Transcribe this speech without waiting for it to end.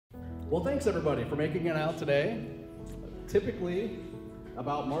Well, thanks everybody for making it out today. Typically,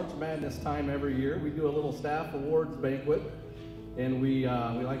 about March Madness time every year, we do a little staff awards banquet, and we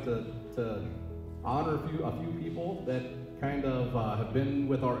like to honor a few people that kind of have been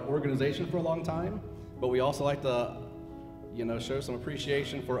with our organization for a long time, but we also like to, show some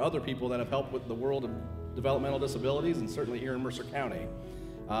appreciation for other people that have helped with the world of developmental disabilities, and certainly here in Mercer County.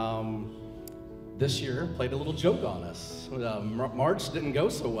 This year played a little joke on us. March didn't go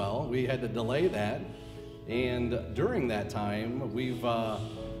so well. We had to delay that, and during that time, we've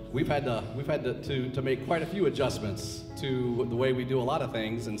had to make quite a few adjustments to the way we do a lot of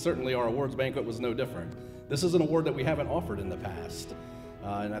things, and certainly our awards banquet was no different. This is an award that we haven't offered in the past,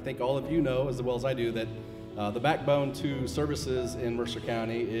 and I think all of you know as well as I do that the backbone to services in Mercer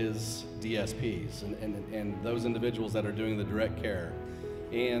County is DSPs and those individuals that are doing the direct care.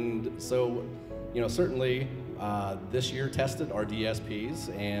 And so, certainly this year tested our DSPs,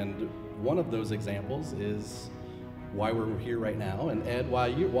 and one of those examples is why we're here right now, and Ed, why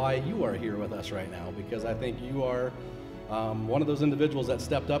you are here with us right now, because I think you are one of those individuals that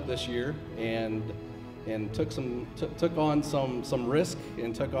stepped up this year and took on some risk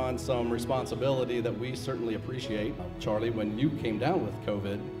and took on some responsibility that we certainly appreciate. Charlie, when you came down with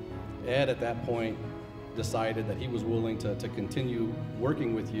COVID, Ed at that point decided that he was willing to continue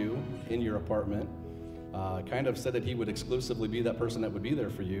working with you in your apartment. Kind of said that he would exclusively be that person that would be there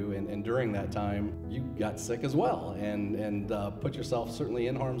for you, and during that time you got sick as well and put yourself certainly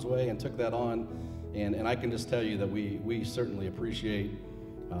in harm's way and took that on, and I can just tell you that we certainly appreciate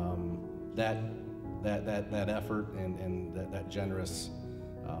that effort and that generous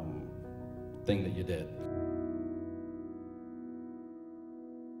thing that you did.